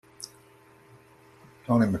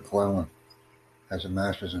Tony McClellan has a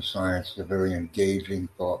master's in science, is a very engaging,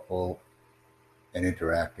 thoughtful, and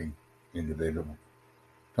interacting individual.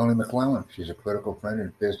 Tony McClellan, she's a critical friend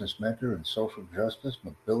and business mentor in social justice,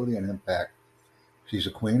 mobility, and impact. She's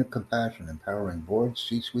a queen of compassion, empowering boards,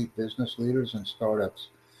 C-suite business leaders, and startups.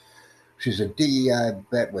 She's a DEI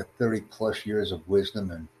vet with 30 plus years of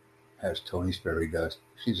wisdom and has Tony's fairy dust.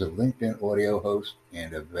 She's a LinkedIn audio host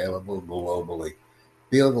and available globally.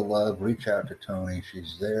 Feel the love, reach out to Tony.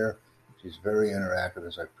 She's there. She's very interactive,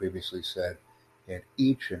 as I previously said. And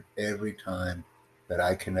each and every time that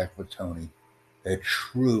I connect with Tony, a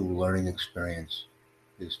true learning experience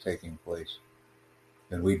is taking place.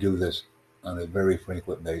 And we do this on a very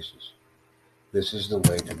frequent basis. This is the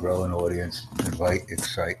way to grow an audience, invite,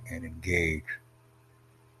 excite, and engage.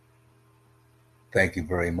 Thank you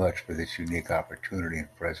very much for this unique opportunity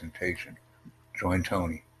and presentation. Join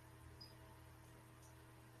Tony.